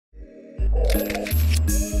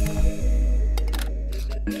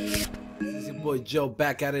boy Joe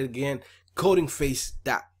back at it again.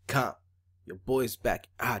 CodingPhase.com. Your boy's back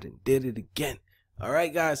out and did it again.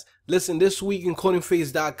 Alright guys, listen, this week in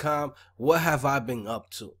CodingPhase.com, what have I been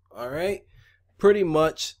up to? Alright, pretty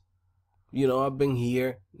much, you know, I've been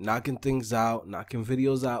here knocking things out, knocking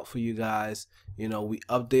videos out for you guys. You know, we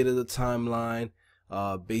updated the timeline.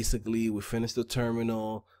 Basically, we finished the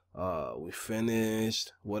terminal. We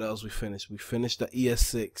finished, what else we finished? We finished the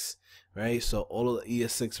ES6, right? So all of the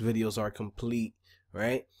ES6 videos are complete,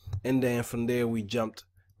 right? And then from there, we jumped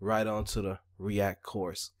right onto the React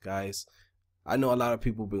course, guys. I know a lot of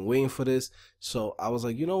people have been waiting for this, so I was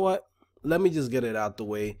like, you know what? Let me just get it out the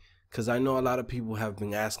way, because I know a lot of people have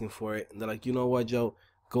been asking for it. And they're like, you know what, Joe?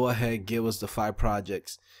 Go ahead, give us the 5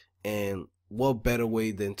 projects. And what better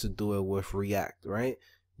way than to do it with React, right?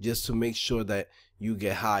 Just to make sure that you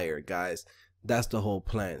get hired, guys. That's the whole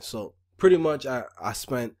plan. So pretty much I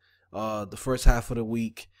spent the first half of the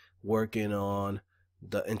week working on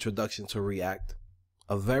the introduction to React.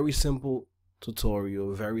 A very simple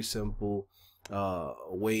tutorial, very simple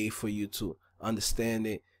way for you to understand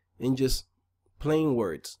it in just plain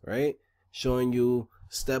words, right? Showing you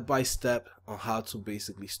step by step on how to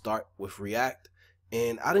basically start with React.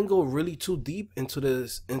 And I didn't go really too deep into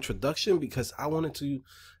this introduction because I wanted to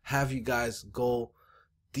have you guys go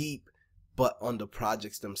deep but on the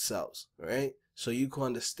projects themselves, right? So you can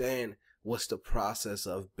understand what's the process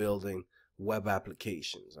of building web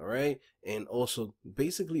applications, all right? And also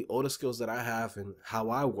basically all the skills that I have and how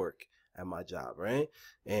I work at my job, right?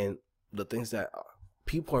 And the things that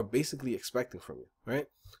people are basically expecting from you, right?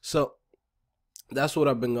 So that's what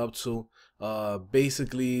I've been up to.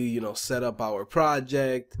 Basically, you know, set up our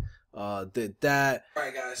project, did that. All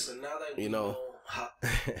right, guys. So now that you know how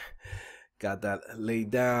got that laid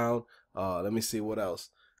down. Let me see what else.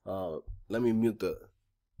 Let me mute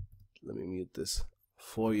this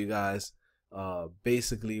for you guys.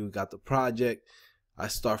 Basically, we got the project. I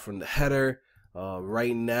start from the header.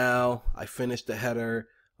 Right now, I finished the header.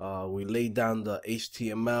 We laid down the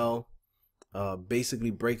HTML. Basically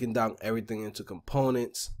breaking down everything into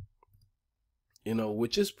components, you know,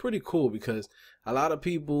 which is pretty cool because a lot of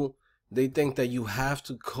people, they think that you have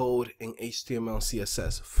to code in HTML and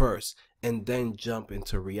CSS first and then jump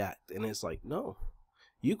into React. And it's like, no,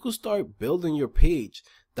 you could start building your page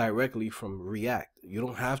directly from React. You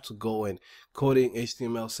don't have to go and coding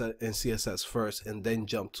HTML and CSS first and then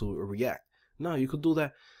jump to React. No, you could do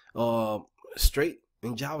that straight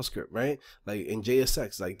in JavaScript, right? Like in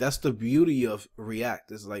JSX. Like that's the beauty of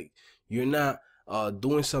React. It's like you're not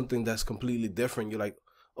doing something that's completely different. You're like,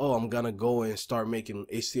 oh, I'm gonna go and start making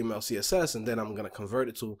HTML, CSS, and then I'm gonna convert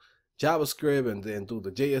it to JavaScript and then do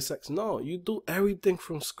the JSX. No, you do everything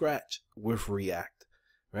from scratch with React,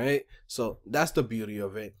 right? So that's the beauty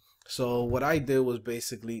of it. So what I did was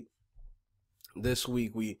basically this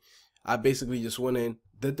week I basically just went in,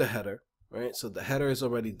 did the header, right? So the header is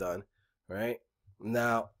already done, right?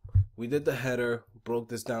 Now we did the header, broke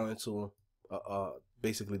this down into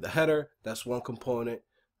basically the header, that's one component,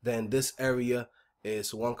 then this area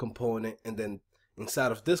is one component, and then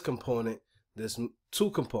inside of this component there's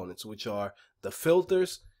 2 components, which are the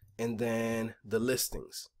filters and then the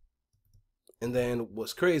listings. And then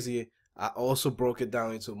what's crazy, I also broke it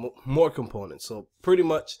down into more components. So pretty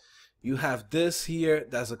much you have this here,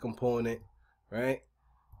 that's a component, right?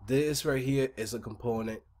 This right here is a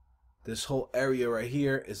component. This whole area right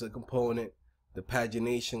here is a component. The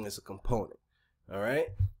pagination is a component. All right.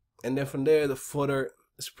 And then from there, the footer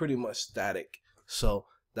is pretty much static. So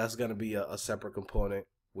that's going to be a separate component,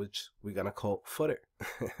 which we're going to call footer.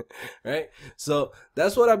 Right. So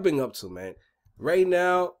that's what I've been up to, man. Right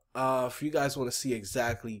now, if you guys want to see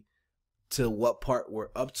exactly to what part we're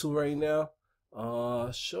up to right now,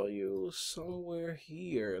 show you somewhere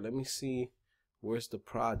here. Let me see. Where's the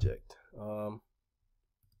project?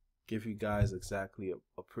 Give you guys exactly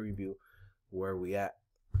a preview where we at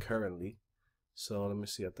currently. So let me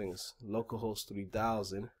see, I think it's localhost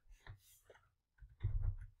 3000.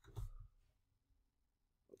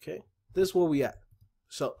 Okay, this is where we at.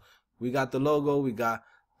 So we got the logo, we got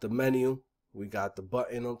the menu, we got the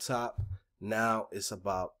button on top. Now it's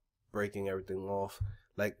about breaking everything off.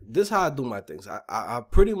 Like this is how I do my things. I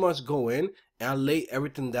pretty much go in and I lay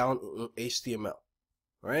everything down in HTML,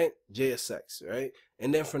 right? JSX, right?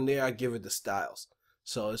 And then from there I give it the styles.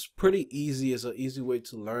 So it's pretty easy. It's an easy way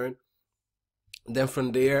to learn. Then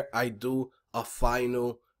from there I do a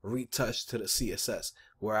final retouch to the CSS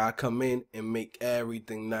where I come in and make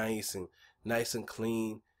everything nice and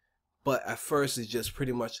clean. But at first it's just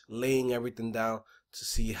pretty much laying everything down to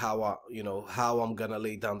see how how I'm gonna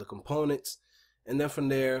lay down the components. And then from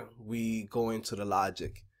there we go into the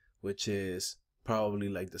logic, which is probably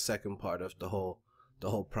like the second part of the whole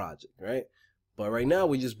project, right? But right now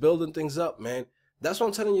we're just building things up, man. That's what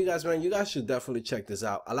I'm telling you guys, man. You guys should definitely check this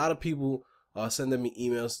out. A lot of people are sending me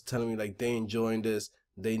emails telling me like they enjoying this.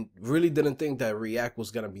 They really didn't think that React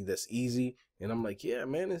was gonna be this easy, and I'm like, yeah,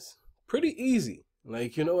 man, it's pretty easy.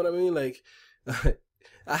 Like, you know what I mean? Like,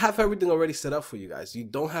 I have everything already set up for you guys. You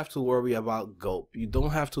don't have to worry about Gulp. You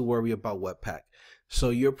don't have to worry about Webpack.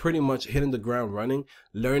 So you're pretty much hitting the ground running,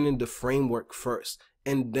 learning the framework first,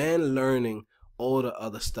 and then learning all the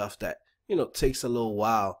other stuff that, you know, takes a little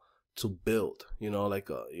while to build. You know, like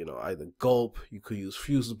you know, either Gulp, you could use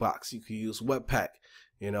Fusebox, you could use Webpack,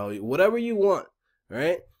 you know, whatever you want,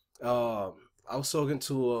 right? I was talking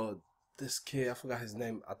to this kid, I forgot his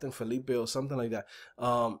name, I think Felipe or something like that.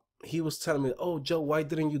 He was telling me, oh, Joe, why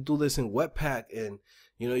didn't you do this in Webpack? And,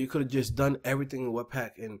 you know, you could have just done everything in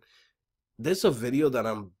Webpack. And there's a video that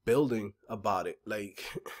I'm building about it, like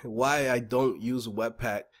why I don't use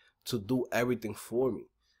Webpack to do everything for me.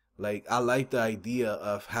 Like, I like the idea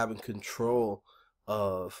of having control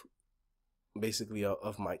of basically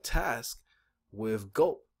of my task with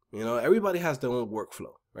Gulp. You know, everybody has their own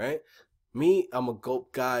workflow, right? Me, I'm a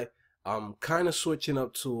Gulp guy. I'm kind of switching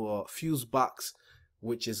up to Fusebox,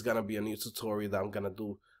 which is gonna be a new tutorial that I'm gonna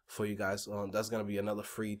do for you guys. That's gonna be another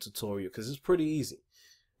free tutorial because it's pretty easy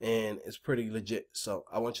and it's pretty legit. So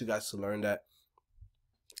I want you guys to learn that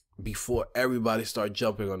before everybody start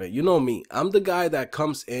jumping on it. You know me, I'm the guy that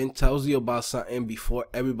comes in, tells you about something before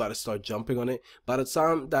everybody start jumping on it. By the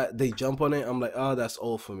time that they jump on it, I'm like, oh, that's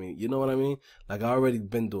old for me. You know what I mean? Like, I already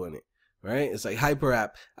been doing it, right? It's like Hyper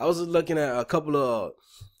App. I was looking at a couple of,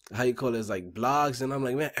 how you call it, like blogs, and I'm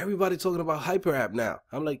like, man, everybody talking about Hyper App now.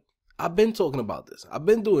 I'm like, I've been talking about this. I've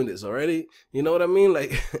been doing this already. You know what I mean?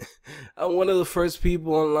 Like, I'm one of the first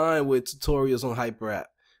people online with tutorials on Hyper App,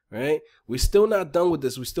 right? We're still not done with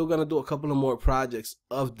this. We're still gonna do a couple of more projects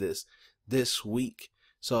of this week.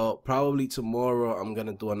 So probably tomorrow I'm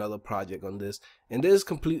gonna do another project on this, and this is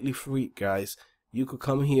completely free, guys. You could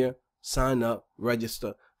come here, sign up,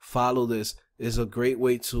 register, follow this. It's a great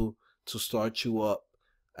way to start you up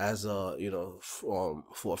as a, you know, for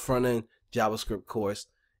a front-end JavaScript course,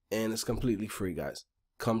 and it's completely free, guys.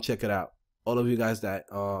 Come check it out. All of you guys that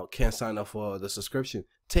can't sign up for the subscription,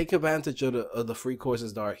 take advantage of the free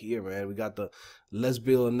courses that are here, man. We got the let's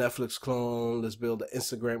build a Netflix clone, let's build an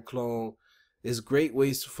Instagram clone. It's great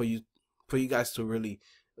ways for you guys to really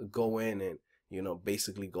go in and, you know,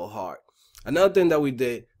 basically go hard. Another thing that we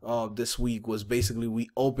did this week was basically we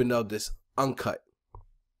opened up this Uncut.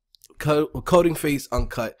 CodingPhase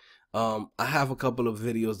Uncut. I have a couple of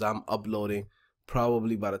videos that I'm uploading.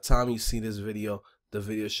 Probably by the time you see this video, the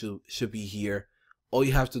video should be here. All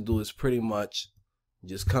you have to do is pretty much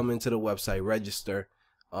just come into the website, register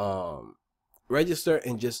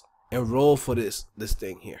and just enroll for this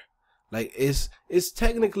thing here. Like, it's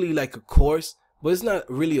technically like a course, but it's not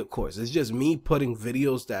really a course. It's just me putting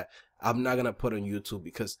videos that I'm not gonna put on YouTube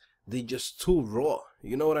because they just too raw.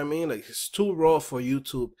 You know what I mean? Like, it's too raw for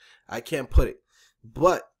YouTube. I can't put it.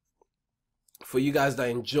 But for you guys that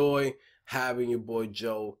enjoy having your boy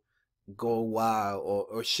Joe go wild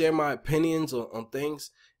or share my opinions on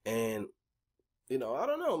things, and, you know, I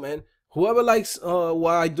don't know, man. Whoever likes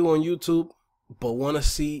what I do on YouTube but want to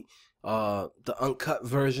see the uncut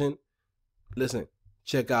version, listen,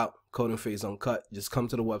 check out CodingPhase Uncut. Just come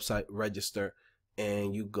to the website, register,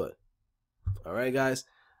 and you good. All right, guys.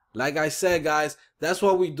 Like I said, guys, that's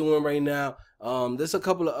what we're doing right now. There's a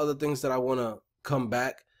couple of other things that I want to come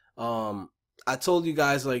back. I told you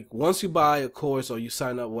guys, like, once you buy a course or you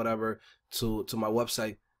sign up, whatever, to my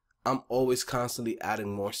website, I'm always constantly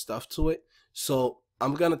adding more stuff to it. So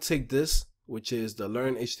I'm going to take this, which is the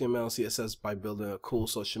Learn HTML and CSS by Building a Cool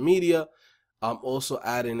Social Media. I'm also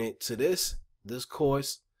adding it to this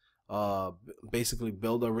course, basically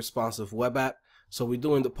build a responsive web app. So we're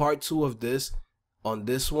doing the part 2 of this on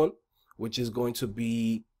this one, which is going to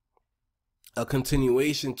be a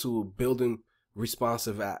continuation to building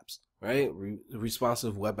responsive apps, right?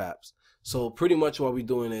 Responsive web apps. So pretty much what we're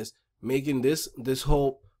doing is making this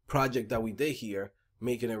whole project that we did here,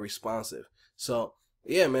 making it responsive. So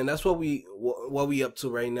yeah, man, that's what we up to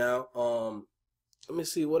right now. Let me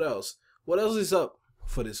see what else is up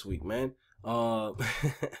for this week, man.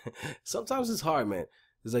 Sometimes it's hard, man.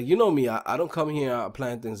 It's like, you know me, I don't come here, I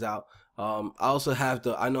plan things out. I also have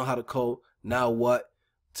I know how to code. Now what?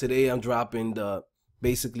 Today I'm dropping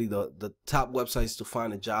basically the top websites to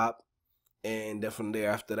find a job, and then from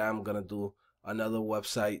there, after that, I'm gonna do another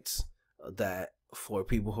websites that for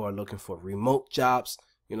people who are looking for remote jobs.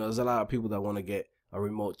 You know, there's a lot of people that want to get a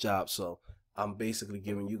remote job, so I'm basically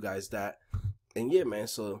giving you guys that. And yeah, man,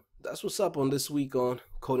 so that's what's up on this week on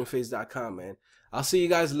CodingPhase.com, man. I'll see you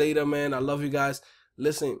guys later, man. I love you guys.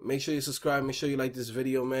 Listen, make sure you subscribe. Make sure you like this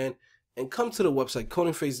video, man. And come to the website,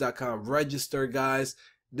 CodingPhase.com. Register, guys.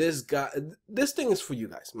 This thing is for you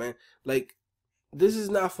guys, man. Like, this is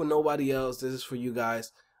not for nobody else. This is for you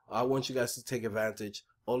guys. I want you guys to take advantage.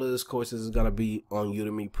 All of this courses is going to be on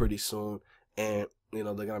Udemy pretty soon. And, you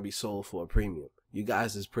know, they're going to be sold for a premium. You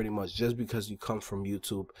guys is pretty much, just because you come from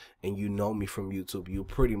YouTube and you know me from YouTube, you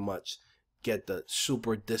pretty much get the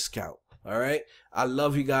super discount. All right. I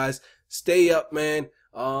love you guys. Stay up, man.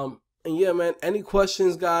 And yeah, man, any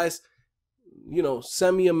questions, guys, you know,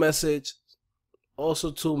 send me a message.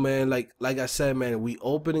 Also too, man, like I said, man, we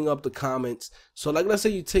opening up the comments. So like, let's say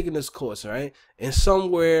you're taking this course, right? And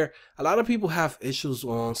somewhere, a lot of people have issues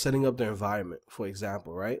on setting up their environment, for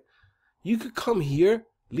example, right? You could come here,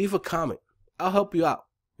 leave a comment. I'll help you out.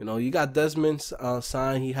 You know, you got Desmond's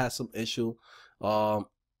sign. He has some issue.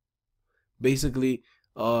 Basically,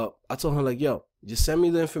 I told him, like, yo, just send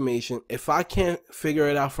me the information. If I can't figure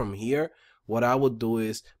it out from here, what I would do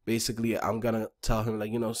is basically I'm gonna tell him,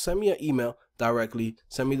 like, you know, send me an email directly.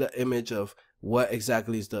 Send me the image of what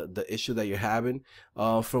exactly is the issue that you're having.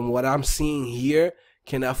 From what I'm seeing here,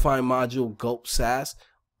 can I find module Gulp SAS?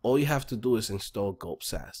 All you have to do is install Gulp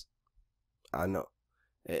SAS. I know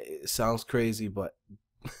it sounds crazy, but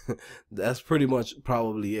that's pretty much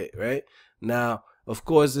probably it, right? Now, of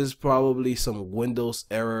course, there's probably some Windows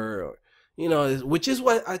error, or, you know, which is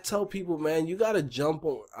why I tell people, man, you gotta jump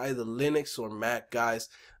on either Linux or Mac, guys.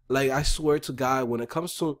 Like, I swear to God, when it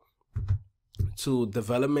comes to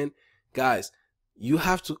development, guys, you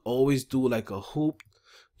have to always do like a hoop.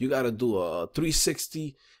 You gotta do a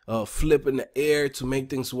 360 flip in the air to make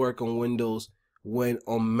things work on Windows. When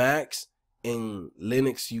on Macs and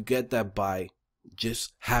Linux, you get that by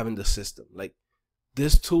just having the system. Like,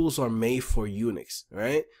 these tools are made for Unix,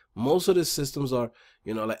 right? Most of the systems are,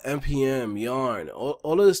 you know, like npm, yarn,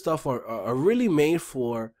 all of this stuff are really made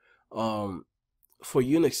for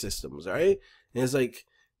Unix systems, right? And it's like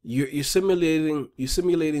you're simulating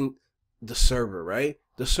the server, right?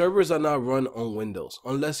 The servers are not run on Windows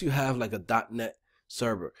unless you have like a .NET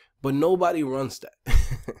server, but nobody runs that.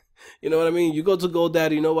 You know what I mean? You go to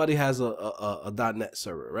GoDaddy, nobody has a .NET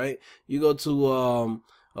server, right? You go to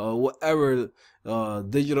whatever,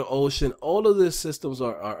 DigitalOcean, all of these systems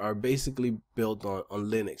are basically built on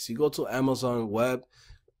Linux. You go to Amazon Web,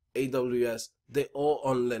 AWS, they all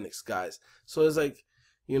on Linux, guys. So it's like,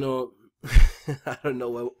 you know, I don't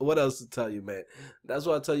know what else to tell you, man. That's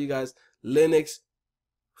why I tell you guys, Linux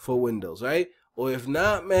for Windows, right? Or if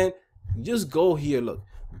not, man, just go here, look,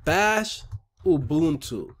 bash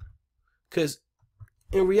Ubuntu. Because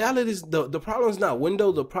in reality, the problem is not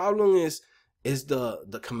Windows. The problem is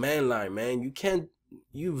the command line, man.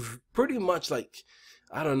 You've pretty much, like,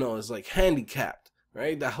 I don't know, it's like handicapped,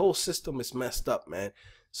 right? That whole system is messed up, man.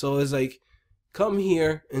 So it's like, come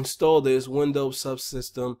here, install this Windows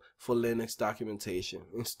subsystem for Linux documentation.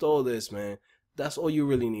 Install this, man. That's all you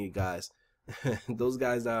really need, guys. Those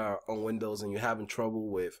guys that are on Windows and you're having trouble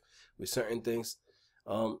with certain things,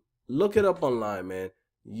 look it up online, man.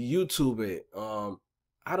 YouTube it.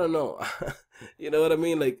 I don't know. You know what I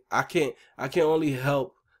mean? Like, I can only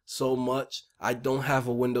help so much. I don't have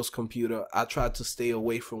a Windows computer. I try to stay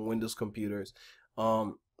away from Windows computers.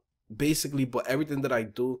 Basically, but everything that I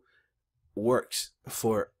do works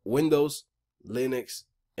for Windows, Linux,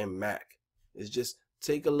 and Mac. It's just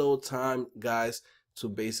take a little time, guys, to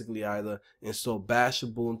basically either install bash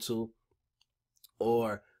Ubuntu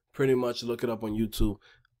or pretty much look it up on YouTube,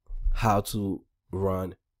 how to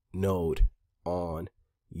run Node on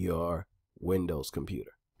your Windows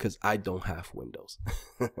computer, because I don't have Windows.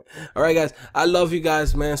 All right, guys, I love you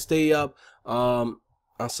guys, man. Stay up. I'm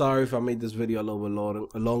sorry if I made this video a little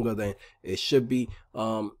bit longer than it should be.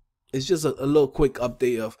 It's just a little quick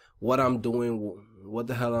update of what I'm doing, what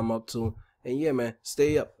the hell I'm up to. And yeah, man,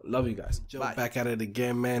 stay up. Love you guys. Bye. Back at it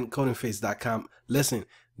again, man. CodingPhase.com. Listen,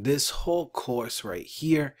 this whole course right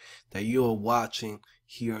here that you're watching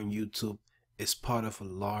here on YouTube is part of a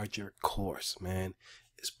larger course, man.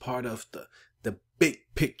 It's part of the big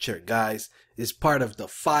picture, guys. It's part of the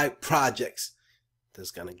 5 projects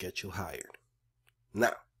that's gonna get you hired.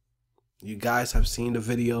 Now, you guys have seen the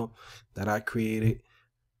video that I created,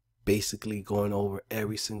 basically going over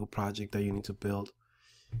every single project that you need to build.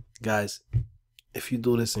 Guys, if you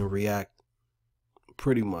do this in React,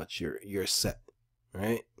 pretty much you're set,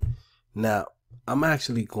 right? Now, I'm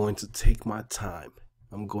actually going to take my time.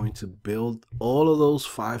 I'm going to build all of those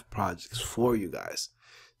 5 projects for you guys,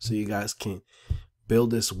 so you guys can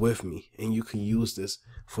build this with me and you can use this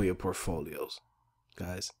for your portfolios.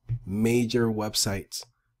 Guys, major websites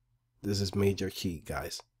This is major key,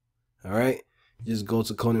 guys. All right, just go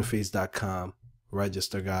to CodingPhase.com,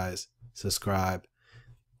 register, guys, subscribe.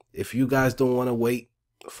 If you guys don't want to wait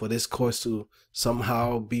for this course to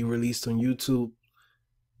somehow be released on YouTube,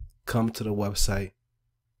 come to the website.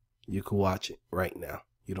 You can watch it right now.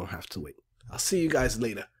 You don't have to wait. I'll see you guys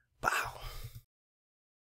later. Bye.